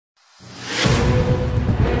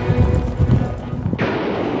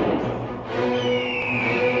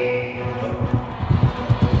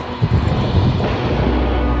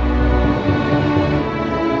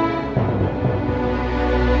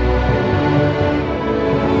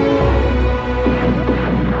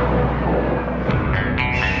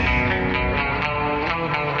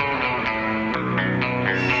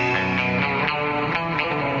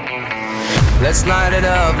let's light it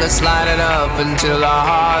up until our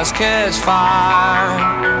hearts catch fire.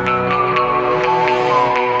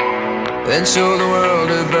 Then show the world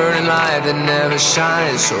a burning light that never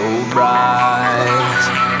shines so bright.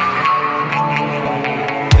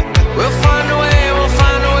 We'll find a way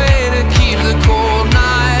to keep the cold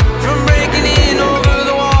night from breaking in over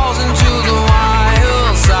the walls into the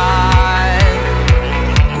wild side.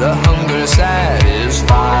 The hunger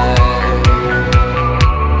satisfied.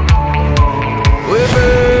 We're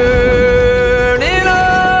burning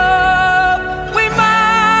up. We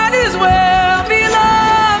might as well be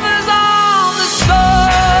lovers on the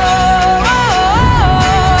soul.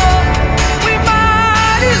 We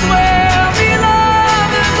might as well be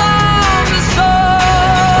lovers on the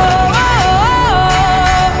soul.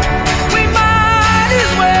 We might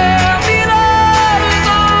as well be lovers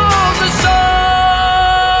on the soul.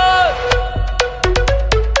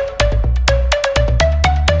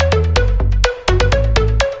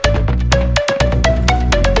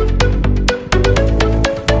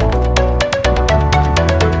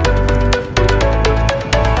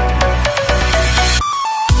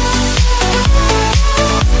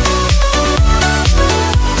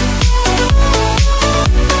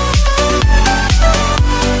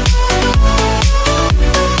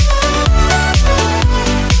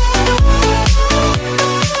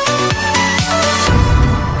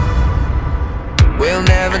 We'll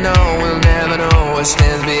never know what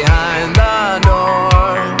stands behind the door.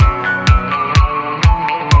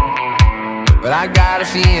 But I got a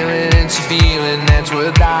feeling, it's a feeling that's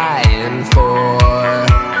worth dying for.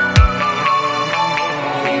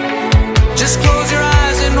 Just close your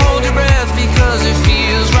eyes and hold your breath because it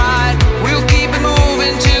feels right. We'll keep it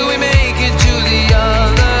moving till we make it to the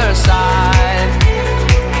other side.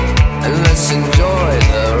 And let's enjoy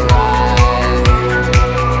the ride.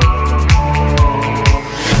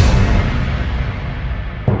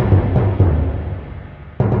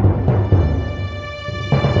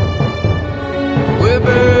 We're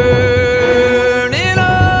burning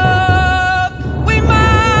up. We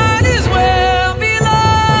might as well be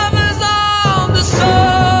lovers on the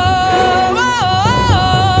soul.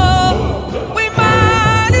 We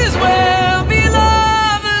might as well be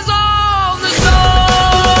lovers on the soul.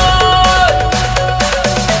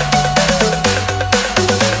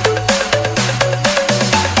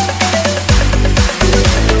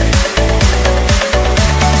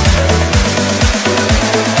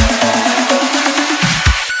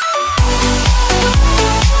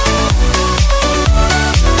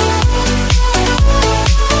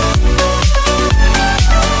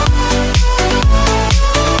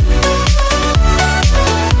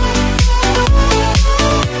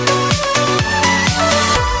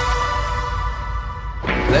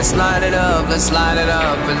 Let's light it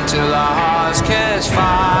up until our hearts catch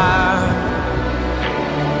fire.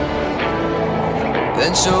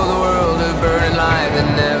 Then show the world a burning light that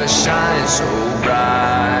never shines so bright.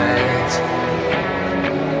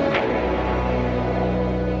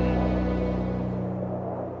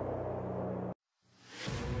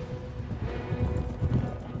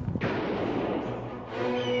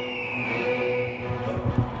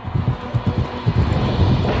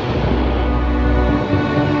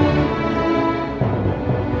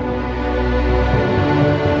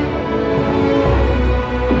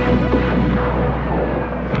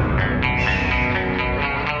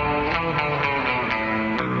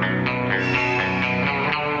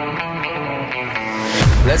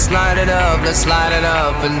 Let's light it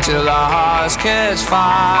up until our hearts catch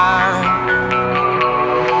fire.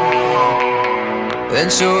 Then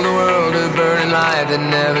show the world a burning light that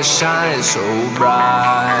never shines so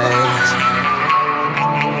bright.